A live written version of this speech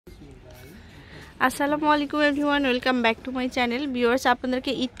আসসালামু আলাইকুম everyone, welcome back to my channel. Viewers,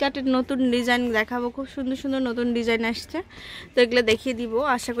 আপনাদেরকে ইটকাটের নতুন ডিজাইন দেখাবো। খুব সুন্দর সুন্দর নতুন ডিজাইন আসছে, তো এগুলো দেখিয়ে দিব,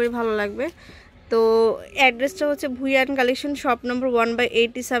 আশা করি ভালো লাগবে। তো অ্যাড্রেসটা হচ্ছে ভুইয়ান কালেকশন, শপ নম্বর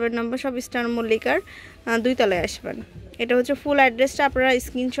 1/87 নম্বর, সব স্টার মল্লিকার 2 তলায় আসবেন। এটা হচ্ছে ফুল অ্যাড্রেসটা, আপনারা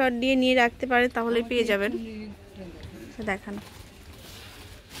স্ক্রিনশট দিয়ে নিয়ে রাখতে পারেন, তাহলেই পেয়ে যাবেন। দেখান।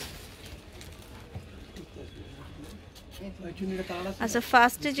 আচ্ছা,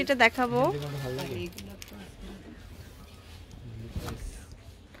 ফার্স্টে যেটা দেখাবো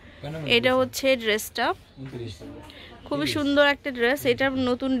এটা হচ্ছে ড্রেসটা, খুবই সুন্দর একটা ড্রেস। এটা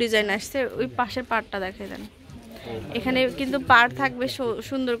নতুন ডিজাইন আসছে। ওই পাশের পাড়টা দেখাই দেন, এখানে কিন্তু পাড় থাকবে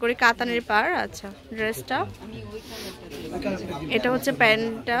সুন্দর করে কাতানের পাড়। আচ্ছা, ড্রেসটা এটা হচ্ছে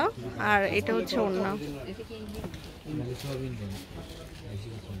প্যান্টটা, আর এটা হচ্ছে ওড়না।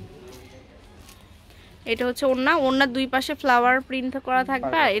 এটা হচ্ছে ওড়না, ওড়নার দুই পাশে ফ্লাওয়ার প্রিন্ট করা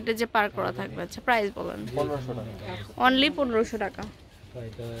থাকবে, আর এটা যে পার করা থাকবে। আচ্ছা, প্রাইস বলেন। 1500 টাকা, অনলি 1500 টাকা।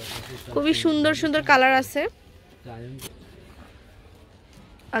 খুবই সুন্দর সুন্দর কালার আছে।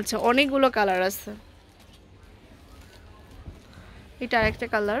 আচ্ছা, অনেকগুলো কালার আছে। এটা আরেকটা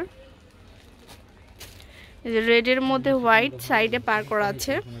কালার, এই যে রেডের মধ্যে হোয়াইট, সাইডে পার করা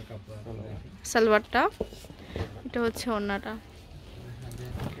আছে সালোয়ারটা। এটা হচ্ছে ওড়নাটা।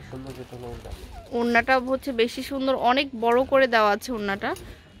 ওড়নাটা হচ্ছে বেশি সুন্দর, অনেক বড় করে দেওয়া আছে ওড়নাটা।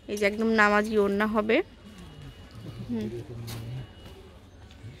 এই যে একদম নামাজি ওড়না হবে।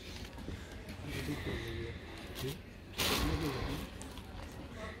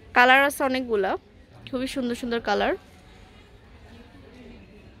 কালার আছে অনেকগুলা, খুবই সুন্দর সুন্দর কালার।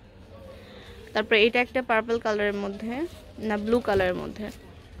 তারপরে এটা একটা পার্পল কালারের মধ্যে, না ব্লু কালারের মধ্যে।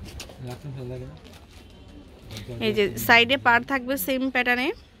 এই যে সাইডে পার থাকবে সেম প্যাটার্নে,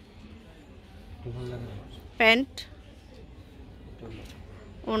 প্যান্ট,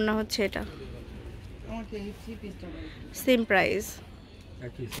 ওড়না হচ্ছে এটা, সেম প্রাইস।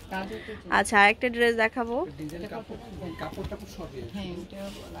 আচ্ছা, আরেকটা ড্রেস দেখাবো।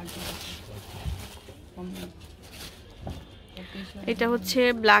 এটা হচ্ছে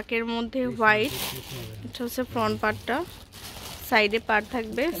ব্ল্যাকের মধ্যে হোয়াইট, এটা হচ্ছে ফ্রন্ট পার্টটা, সাইডে পার্ট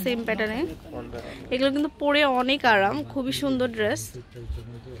থাকবে সেম প্যাটার্নে। এগুলো কিন্তু পরে অনেক আরাম, খুবই সুন্দর ড্রেস।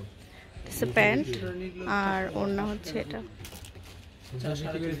 প্যান্ট আর ওড়না হচ্ছে এটা।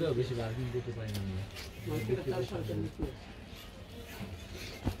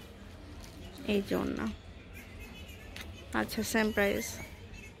 এই যে ওড়না। আচ্ছা, সেম প্রাইস।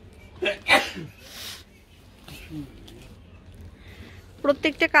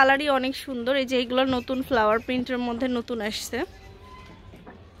 প্রত্যেকটা কালারই অনেক সুন্দর। এই যে এগুলো নতুন ফ্লাওয়ার প্রিন্টের মধ্যে নতুন আসছে।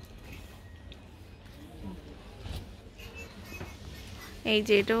 এই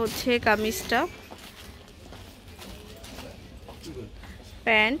যে এটা হচ্ছে কামিজটা,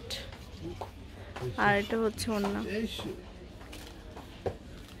 প্যান্ট, আর এটা হচ্ছে ওড়না।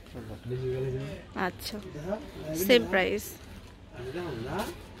 আচ্ছা, সেম প্রাইস।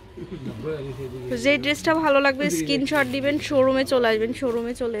 যে ড্রেসটা ভালো লাগবে স্ক্রিনশট দিবেন, শোরুমে চলে আসবেন,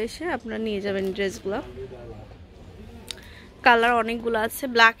 শোরুমে চলে এসে আপনারা নিয়ে যাবেন ড্রেসগুলো। কালার অনেকগুলো আছে,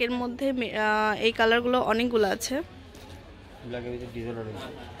 ব্ল্যাকের মধ্যে এই কালারগুলো অনেকগুলো আছে,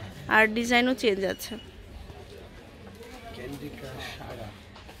 আর ডিজাইনও চেঞ্জ আছে।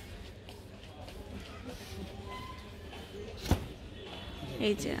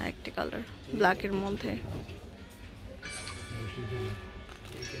 এই যে আরেকটা কালার ব্ল্যাকের মধ্যে,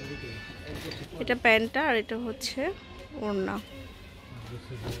 এটা প্যান্টটা, আর এটা হচ্ছে ওড়না।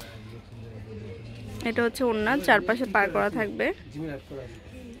 এটা হচ্ছে ওড়না, চারপাশে পার করা থাকবে।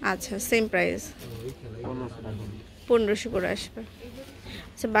 আচ্ছা, সেম প্রাইস, 1500 করে আসবে।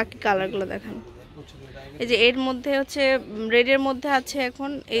 আচ্ছা, বাকি কালারগুলো দেখান। এই যে এর মধ্যে হচ্ছে রেডের মধ্যে আছে এখন,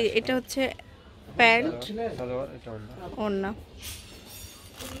 এটা হচ্ছে প্যান্ট, ওড়না।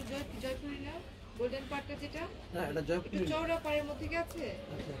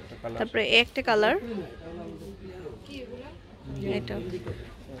 তারপরে একটা কালার, এটা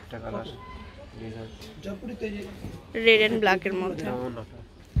রেড এন্ড ব্ল্যাকের মধ্যে,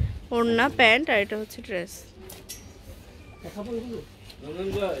 ওড়না, প্যান্ট, আর এটা হচ্ছে ড্রেস।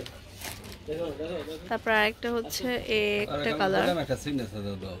 তারপর আরেকটা হচ্ছে একটা কালার।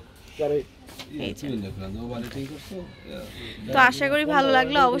 তো আশা করি ভালো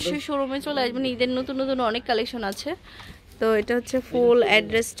লাগলো। অবশ্যই শোরুমে চলে আসবেন, ঈদের নতুন নতুন অনেক কালেকশন আছে। তো এটা হচ্ছে ফুল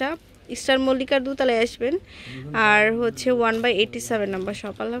অ্যাড্রেসটা, স্টার মল্লিকার 2 তলায় আসবেন, আর হচ্ছে 1/87 নম্বর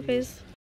শপ। আল্লাহ হাফেজ।